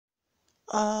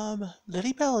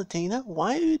Lady Palutena,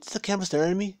 why is the camera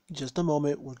staring at me? Just a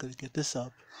moment, we're gonna get this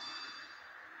up.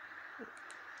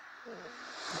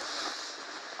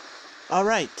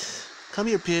 Alright, come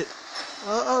here, Pit.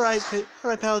 Alright, Pit.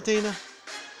 Alright, Palutena.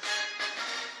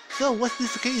 So, what's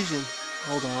this occasion?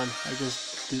 Hold on, I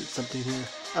just did something here.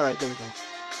 Alright, there we go.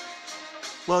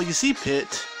 Well, you see,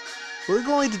 Pit, we're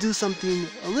going to do something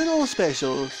a little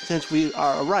special since we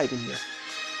are arriving here.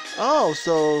 Oh,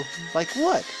 so, like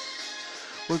what?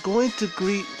 We're going to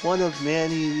greet one of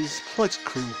Manny's Plush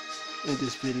crew in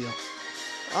this video.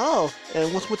 Oh,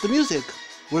 and what's with the music?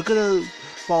 We're gonna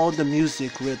follow the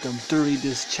music rhythm during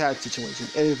this chat situation.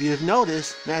 And if you've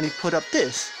noticed, Manny put up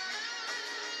this.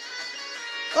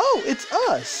 Oh, it's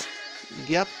us!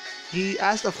 Yep, he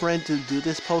asked a friend to do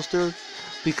this poster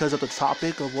because of the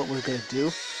topic of what we're gonna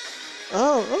do.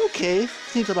 Oh, okay,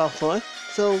 seems about fun.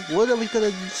 So, what are we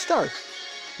gonna start?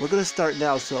 We're gonna start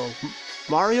now, so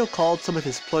Mario called some of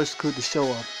his Plush crew to show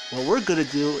up. What we're gonna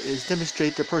do is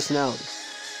demonstrate their personality.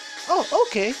 Oh,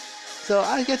 okay. So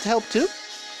I get to help too?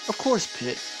 Of course,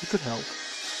 Pit. You could help.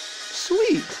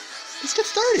 Sweet. Let's get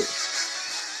started.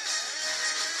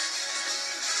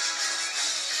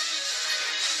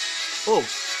 Oh,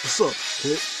 what's up,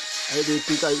 Pit? I didn't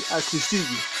think I'd actually see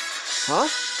you. Huh?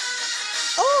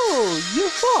 Oh, you're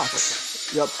Fox.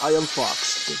 Yep, I am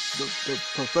Fox, the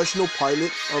professional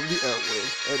pilot of the airway,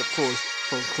 and of course,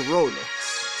 from Corona.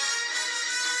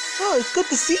 Oh, it's good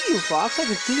to see you, Fox. I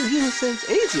haven't seen you since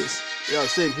ages. Yeah,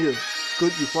 same here.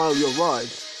 Good you finally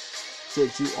arrived,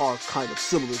 since you are kind of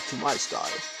similar to my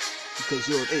style. Because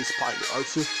you're an ace pilot,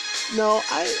 aren't you? No,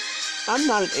 I'm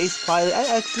not an ace pilot. I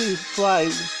actually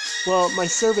fly. Well, my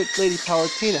servant, Lady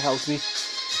Palutena, helps me.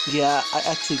 Yeah, I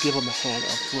actually give him a hand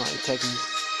of flying technique.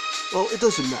 Well, it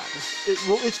doesn't matter.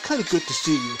 It's kind of good to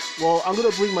see you. Well, I'm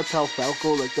gonna bring my pal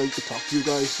Falco, like that, to talk to you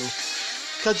guys, so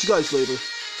catch you guys later.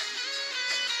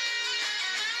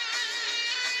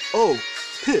 Oh,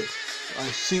 Pit,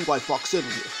 I see why Fox sent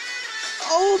me here.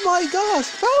 Oh my gosh,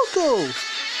 Falco!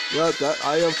 Yeah, that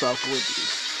I am Falco indeed.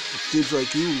 It seems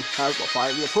like you have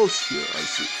finally approached here, I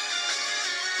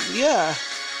see. Yeah,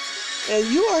 and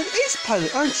you are an ace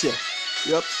pilot, aren't you?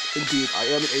 Yep, indeed, I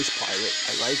am an ace pilot.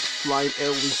 I like flying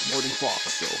air wings more than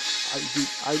Fox, so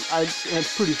I am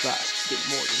pretty fast. Get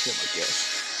more than him, I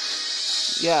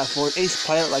guess. Yeah, for an ace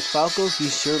pilot like Falco, he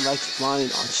sure likes flying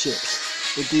on ships.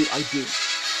 Indeed, I do.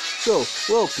 So,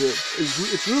 well, Pit,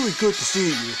 it's really good to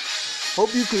see you.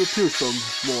 Hope you can appear some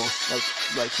more,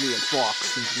 like me and Fox,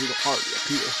 since we don't hardly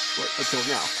appear, but until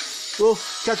now. Well,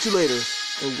 catch you later,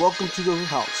 and welcome to the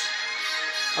house.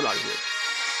 I'm out of here.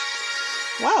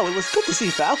 Wow, it was good to see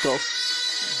Falco.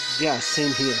 Yeah,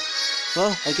 same here.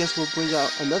 Well, I guess we'll bring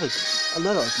out another of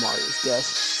Mario's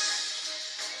guests.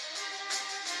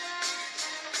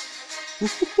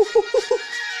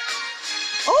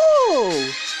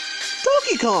 Oh!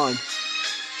 Donkey Kong!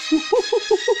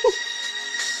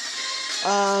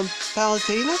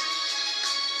 Palutena?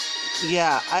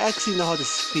 Yeah, I actually know how to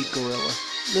speak gorilla.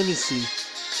 Let me see.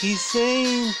 He's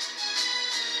saying...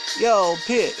 Yo,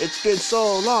 Pit, it's been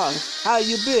so long. How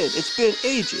you been? It's been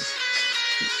ages.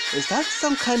 Is that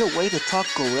some kind of way to talk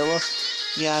gorilla?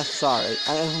 Yeah, sorry.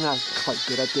 I'm not quite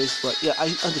good at this, but yeah,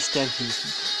 I understand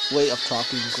his way of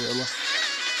talking gorilla.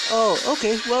 Oh,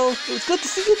 okay. Well, it was good to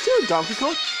see you too, Donkey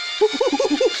Kong.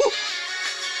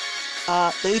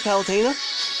 Lady Palutena?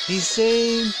 He's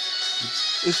saying,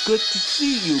 it's good to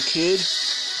see you, kid.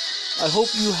 I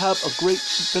hope you have a great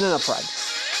banana pride.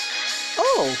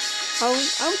 Oh,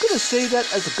 I'm gonna say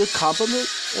that as a good compliment,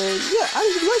 and yeah, I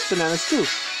like bananas too.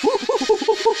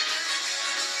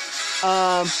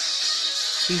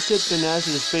 He said bananas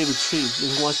is his favorite tree,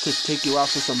 and he wants to take you out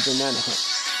for some banana hunt.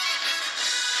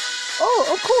 Oh,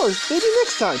 of course, maybe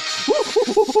next time.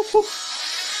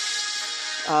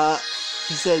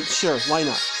 He said, sure, why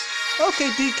not? Okay,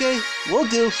 DK, we'll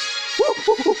do.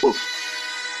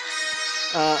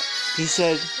 He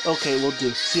said, okay, we'll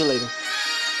do. See you later.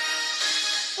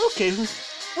 Okay,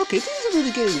 things are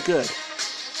really getting good.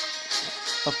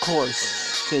 Of course,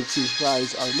 since you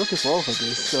guys are looking forward for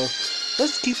this, so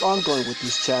let's keep on going with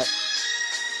this chat.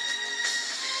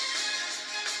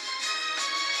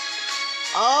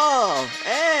 Oh,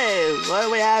 hey, what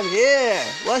do we have here?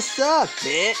 What's up,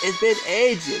 man? It's been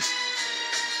ages.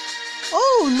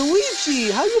 Oh,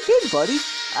 Luigi, how you been, buddy?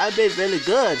 I've been really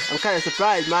good. I'm kind of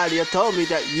surprised Mario told me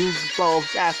that you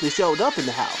both actually showed up in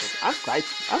the house. I'm quite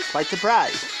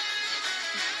surprised.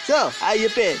 So, how you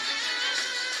been?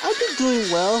 I've been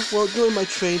doing well while doing my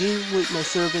trading with my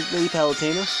servant, Lady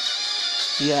Palutena.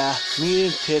 Yeah, me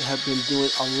and Pit have been doing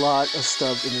a lot of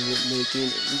stuff internet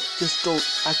making and just don't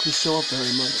actually show up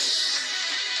very much.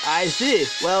 I see.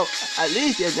 Well, at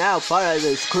least you're now part of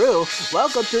this crew.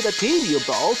 Welcome to the team, you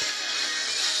both.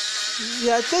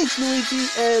 Yeah, thanks, Luigi.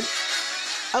 And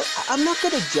I'm not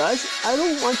gonna judge. I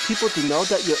don't want people to know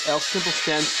that your elf symbol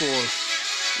stands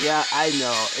for. Yeah, I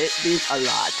know. It means a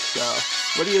lot. So,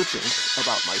 what do you think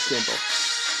about my symbol?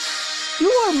 You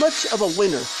are much of a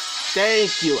winner.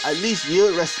 Thank you. At least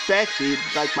you respect me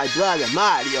like my brother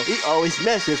Mario. He always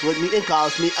messes with me and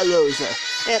calls me a loser.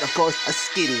 And of course, a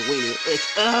skinny weenie. Which,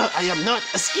 I am not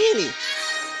a skinny.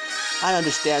 I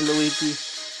understand, Luigi.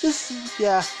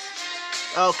 Yeah.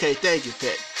 Okay, thank you,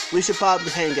 Pit. We should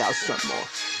probably hang out some more.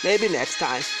 Maybe next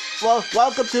time. Well,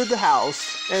 welcome to the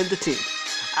house and the team.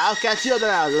 I'll catch you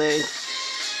around, Link.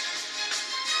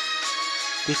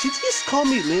 Did you just call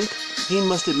me Link? He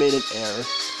must have made an error.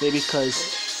 Maybe because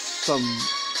some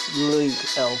Link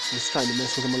elf was trying to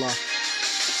mess with him a lot.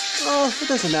 Oh, it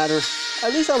doesn't matter.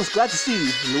 At least I was glad to see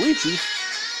you, Luigi.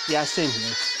 Yeah, same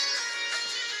here.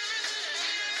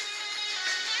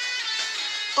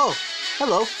 Oh,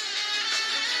 hello.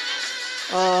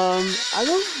 I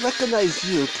don't recognize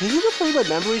you. Can you refresh my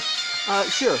memory?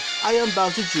 Sure. I am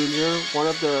Bowser Jr., one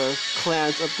of the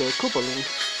clans of the Koopalings.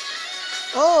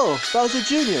 Oh, Bowser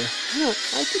Jr. Yeah,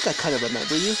 I think I kind of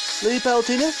remember you. Lady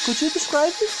Palutena, could you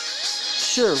describe me?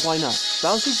 Sure, why not?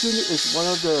 Bowser Jr. is one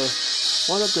of the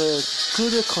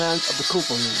Koopa clans of the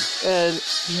Koopalings, and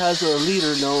he has a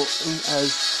leader known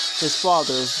as his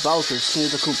father, Bowser, King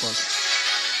of the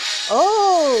Koopas.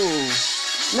 Oh!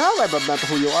 Now I remember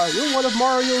who you are. You're one of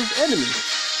Mario's enemies.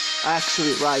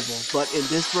 Actually, rival. But in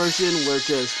this version, we're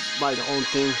just my own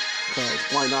thing. Because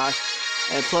why not?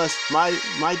 And plus, my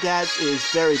dad is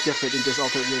very different in this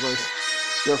alternate universe.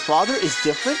 Your father is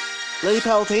different? Lady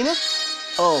Palutena?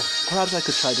 Oh, perhaps I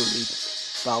could try to read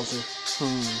Bowser.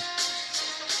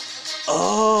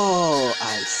 Oh,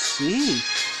 I see.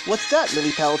 What's that,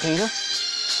 Lady Palutena?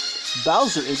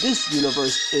 Bowser in this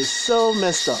universe is so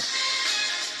messed up.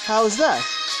 How is that?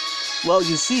 Well,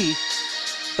 you see,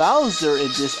 Bowser in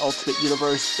this ultimate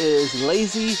universe is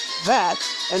lazy, fat,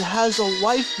 and has a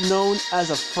wife known as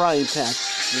a frying pan.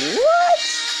 What?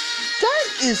 That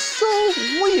is so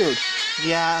weird.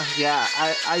 Yeah,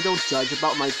 I don't judge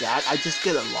about my dad. I just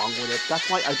get along with it. That's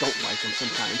why I don't like him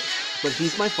sometimes. But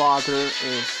he's my father,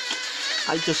 and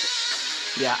I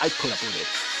put up with it.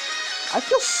 I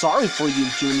feel sorry for you,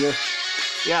 Junior.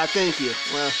 Yeah, thank you.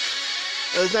 Well,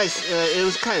 it was nice. It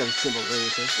was kind of simple.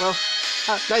 Well,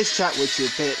 nice chat with you,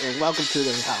 Pit, and welcome to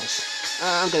the house.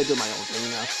 I'm gonna do my own thing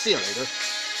now. See you later.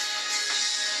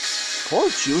 Poor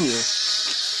Junior.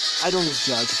 I don't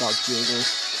judge about Junior.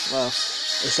 Well,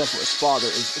 except for his father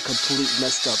is a complete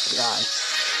messed up guy.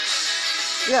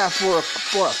 Yeah, for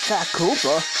a fat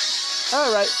Koopa.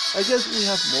 Alright, I guess we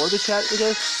have more to chat, I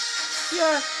guess.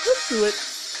 Yeah, let's do it.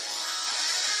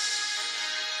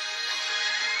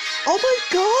 Oh my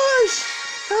gosh!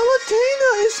 Palutena,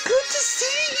 it's good to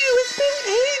see you! It's been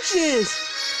ages!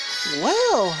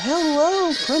 Well,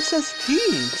 hello, Princess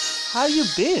Peach. How you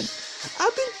been?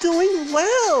 I've been doing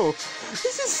well!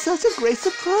 This is such a great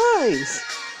surprise!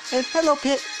 And hello,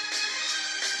 Pit.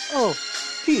 Oh,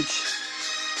 Peach.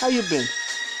 How you been?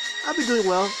 I've been doing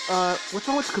well. What's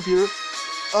wrong with the computer?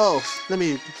 Oh, let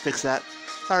me fix that.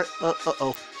 Sorry.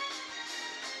 Uh-oh.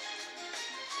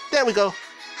 There we go.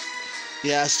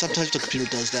 Yeah, sometimes the computer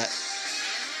does that.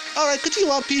 Alright, continue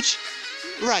on, Peach.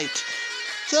 Right.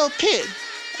 So, Pit,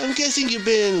 I'm guessing you've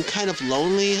been kind of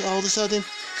lonely all of a sudden?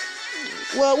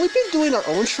 Well, we've been doing our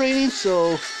own training,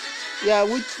 so yeah,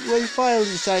 we finally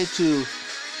decided to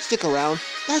stick around.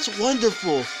 That's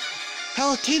wonderful.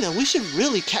 Palutena, we should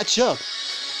really catch up.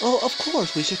 Oh, of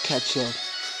course we should catch up.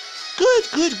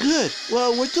 Good.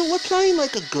 Well, we're playing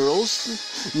like a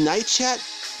girls' night chat.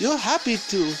 You're happy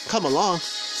to come along.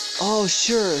 Oh,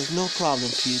 sure, no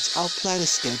problem, Peach. I'll plan a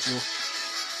schedule.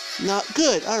 Not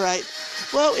good, alright.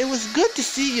 Well, it was good to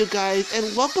see you guys,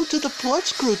 and welcome to the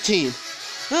Plush Crew team.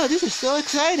 Oh, this is so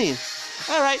exciting.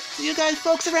 Alright, see you guys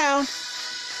folks around.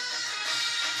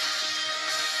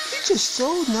 Peach is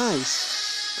so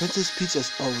nice. Princess Peach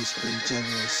has always been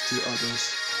generous to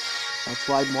others. That's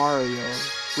why Mario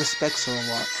respects her a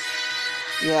lot.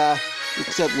 Yeah,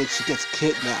 except when she gets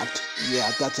kidnapped.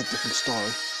 Yeah, that's a different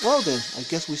story. Well then, I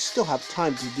guess we still have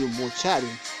time to do more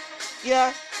chatting.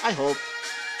 Yeah, I hope.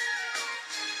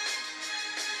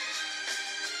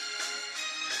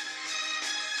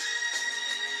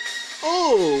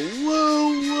 Oh,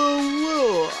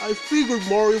 well. I figured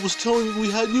Mario was telling me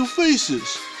we had new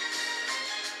faces.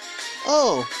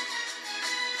 Oh.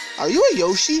 Are you a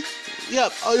Yoshi?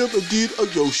 Yep, I am indeed a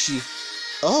Yoshi.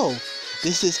 Oh,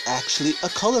 this is actually a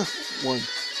color one.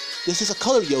 This is a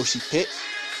color Yoshi, Pit.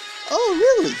 Oh,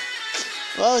 really?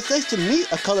 Well, it's nice to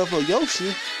meet a colorful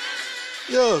Yoshi.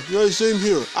 Yeah, same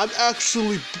here. I'm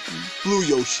actually Blue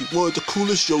Yoshi, one of the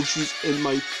coolest Yoshis in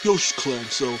my Yoshi clan.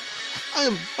 So, I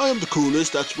am the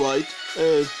coolest. That's right.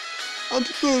 And I'm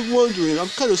wondering. I'm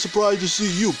kind of surprised to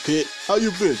see you, Pit. How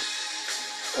you been?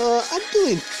 I'm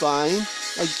doing fine,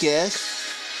 I guess.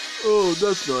 Oh,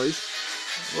 that's nice.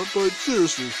 But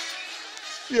seriously,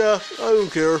 yeah, I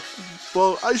don't care.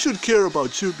 Well, I should care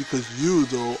about you because you,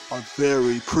 though, are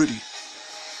very pretty.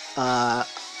 Are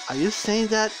you saying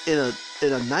that in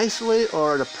a nice way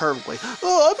or in a perv way?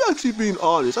 Oh, I'm actually being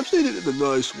honest. I'm saying it in a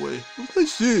nice way. It's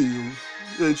nice seeing you.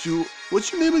 And you,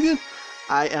 what's your name again?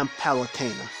 I am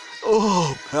Palutena.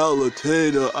 Oh,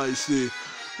 Palutena, I see.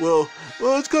 Well,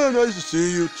 it's kind of nice to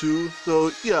see you too.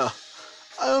 So yeah,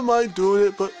 I don't mind doing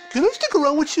it. But can I stick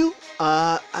around with you?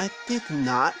 I think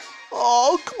not.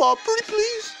 Oh, come on, pretty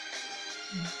please.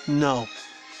 No.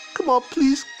 Come on,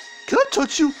 please. Can I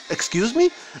touch you? Excuse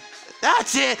me?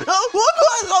 That's it!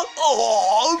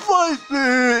 Oh, fight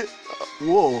me!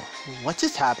 Whoa, what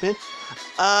just happened?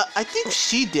 I think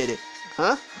she did it.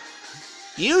 Huh?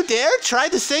 You dare try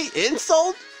to say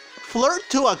insult? Flirt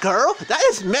to a girl? That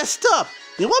is messed up.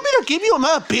 You want me to give you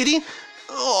a beating?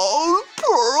 Oh,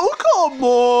 Pearl, come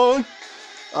on.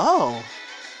 Oh,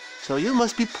 so you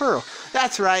must be Pearl.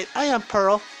 That's right, I am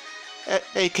Pearl,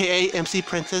 aka MC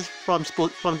Princess from the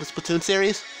Splatoon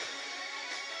series.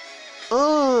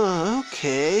 Oh,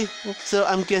 okay. So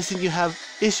I'm guessing you have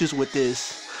issues with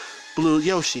this Blue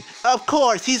Yoshi. Of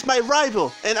course, he's my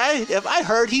rival, and if I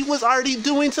heard he was already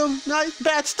doing some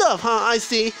bad stuff, huh? I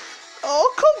see.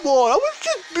 Oh, come on! I was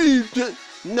just being.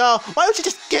 No, why don't you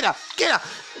just get up? Get up!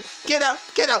 Get up!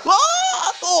 Get up!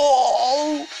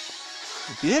 Oh!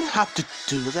 You didn't have to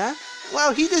do that.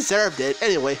 Well, he deserved it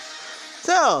anyway.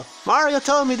 So Mario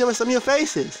told me there were some new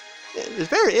faces. It's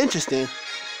very interesting.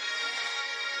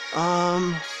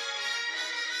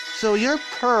 So you're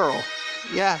Pearl.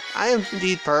 Yeah, I am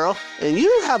indeed Pearl. And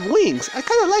you have wings. I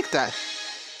kind of like that.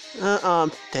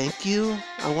 Thank you.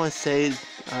 I want to say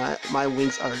my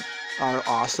wings are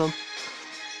awesome.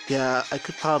 Yeah, I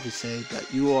could probably say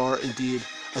that you are indeed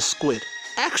a squid.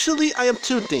 Actually, I am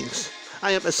two things.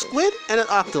 I am a squid and an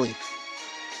octoling.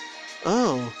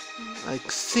 Oh, I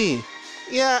see.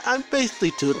 Yeah, I'm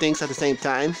basically two things at the same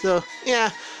time. So,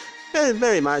 yeah,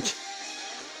 very much.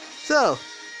 So,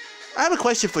 I have a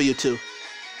question for you two.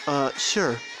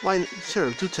 Sure.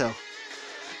 Sure, do tell.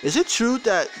 Is it true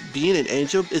that being an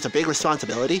angel is a big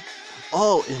responsibility?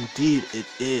 Oh, indeed it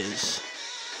is.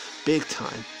 Big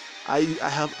time. I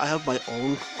have my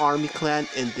own army clan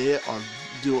and they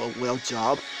do a well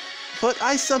job. But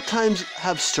I sometimes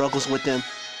have struggles with them.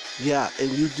 Yeah, and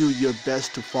you do your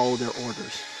best to follow their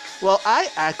orders. Well, I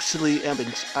actually am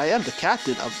the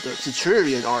captain of the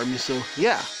Centurion army, so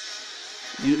yeah.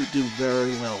 You do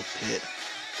very well, Pit.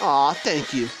 Aw,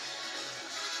 thank you.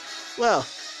 Well,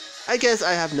 I guess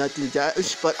I have nothing to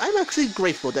judge, but I'm actually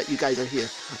grateful that you guys are here.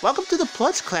 Welcome to the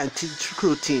Plush clan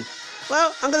crew team.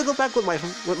 Well, I'm gonna go back with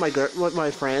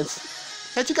my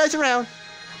friends. Catch you guys around.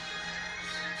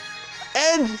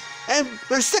 And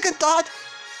for second thought,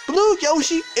 Blue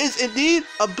Yoshi is indeed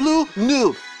a blue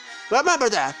noob. Remember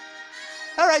that.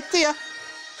 All right, see ya.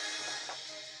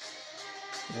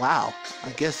 Wow, I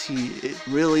guess it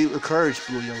really encouraged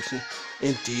Blue Yoshi.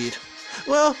 Indeed.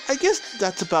 Well, I guess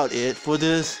that's about it for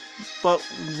this, but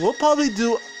we'll probably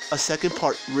do a second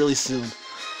part really soon.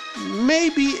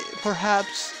 Maybe,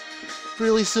 perhaps,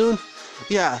 really soon.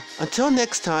 Yeah, until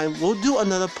next time, we'll do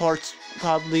another part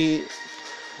probably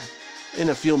in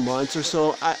a few months or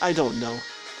so. I don't know.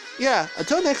 Yeah,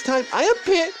 until next time, I am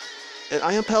Pit, and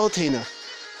I am Palutena.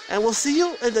 And we'll see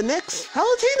you in the next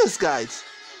Palutena's Guides.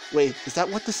 Wait, is that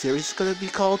what the series is going to be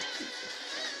called?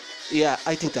 Yeah,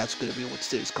 I think that's going to be what the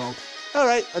series is called.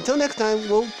 Alright, until next time,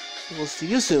 we'll see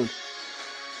you soon.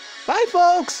 Bye,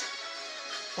 folks!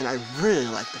 And I really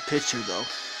like the picture, though.